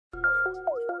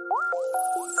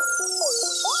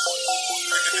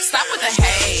Stop with the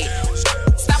hate.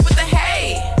 Stop with the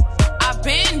hate. I've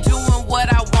been doing what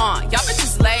I want. Y'all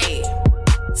bitches late.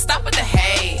 Stop with the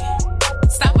hate.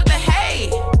 Stop with the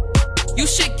hate. You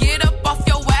should get up off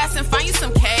your ass and find you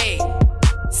some cake.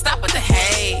 Stop with the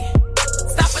hate.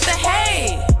 Stop with the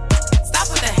hate. Stop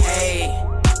with the hate.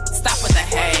 Stop with the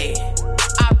hate.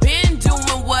 I've been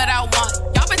doing what I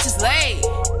want. Y'all bitches late.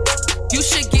 You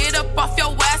should get up off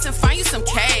your ass and find you some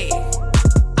cake.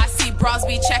 Bros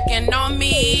be checking on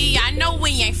me. I know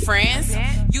we ain't friends.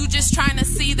 You just trying to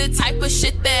see the type of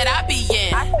shit that I be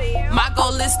in. My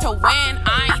goal is to win.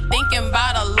 I ain't thinking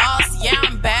about a loss. Yeah,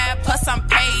 I'm bad, plus I'm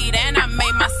paid, and I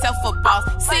made myself a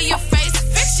boss. See your face,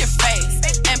 fix your face,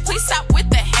 and please stop with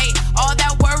the hate. All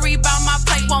that worry about my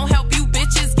plate won't help you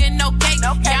bitches get no cake.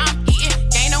 Yeah, I'm eating,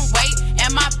 gaining weight,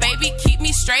 and my baby keep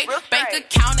me straight. Bank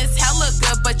account is hella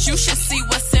good, but you should see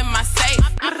what's in my safe.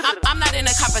 I'm not in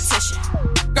a competition.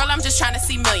 Girl, I'm just trying to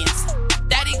see millions.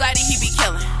 Daddy Gladdy, he be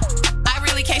killing. I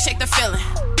really can't shake the feeling.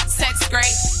 Sex great,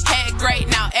 head great.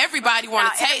 Now everybody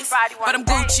wanna taste, but I'm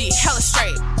Gucci, hella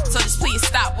straight. So just please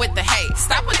stop with the hate.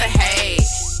 Stop with the hate.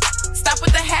 Stop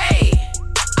with the hate.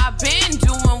 I've been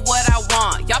doing what I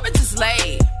want. Y'all bitches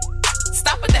late.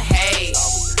 Stop with the hate.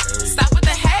 Stop with the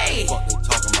hate.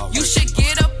 You should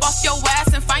get up off your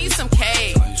ass and find you some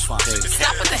cake. Stop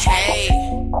with the hate.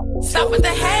 Stop with the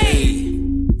hate.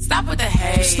 Stop with the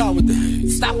hate. Stop with the hate.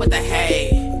 Stop with the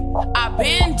hate. I've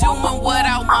been doing what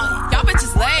I want. Y'all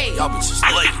bitches late. Y'all bitches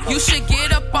late. You should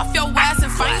get up off your ass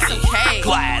and find you some cake.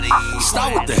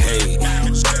 Stop with the hate.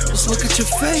 Just look at your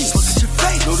face. Look at your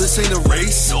face. No, this ain't a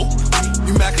race. Nope.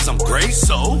 You mad cause I'm great?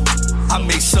 So I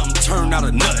made something turn out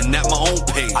of nothing at my own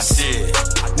pace. I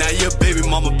did. Now your baby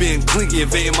mama being clingy,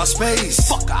 invading my space.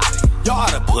 Fuck out. Y'all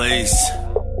out of place.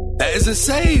 That isn't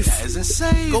safe. That isn't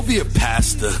safe. Go be a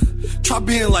pastor. Try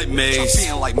being like Mace.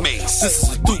 This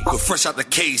is a Duke, fresh out the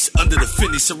case. Under the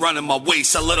Fendi surrounding my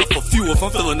waist. I let off a few if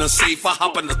I'm feeling unsafe. I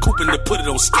hop in the coupe and to put it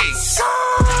on skates.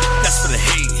 That's for the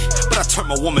hate. But I turned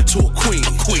my woman to a queen.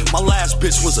 My last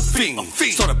bitch was a fiend.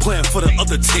 Started playing for the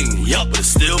other team. Yup, but it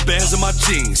still bands in my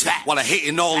jeans. While I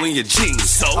hating all in your jeans.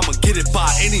 So I'ma get it by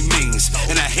any means.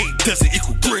 And that hate doesn't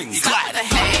equal green. Stop with the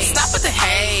hate. Stop with the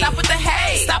hate. Stop with the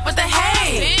hate. Stop with the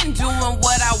hate. Been doing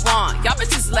what I want. Y'all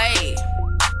bitches late.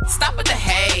 Stop with the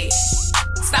hate.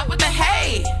 Stop with the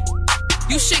hate.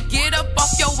 You should get up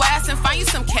off your ass and find you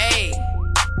some cake.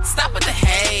 Stop with the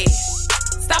hate.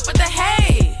 Stop with the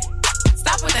hate.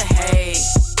 Stop with the hate.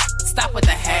 Stop with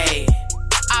the hate.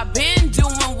 I've been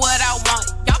doing what I want.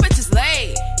 Y'all bitches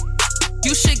late.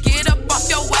 You should get up off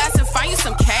your ass and find you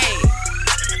some cake.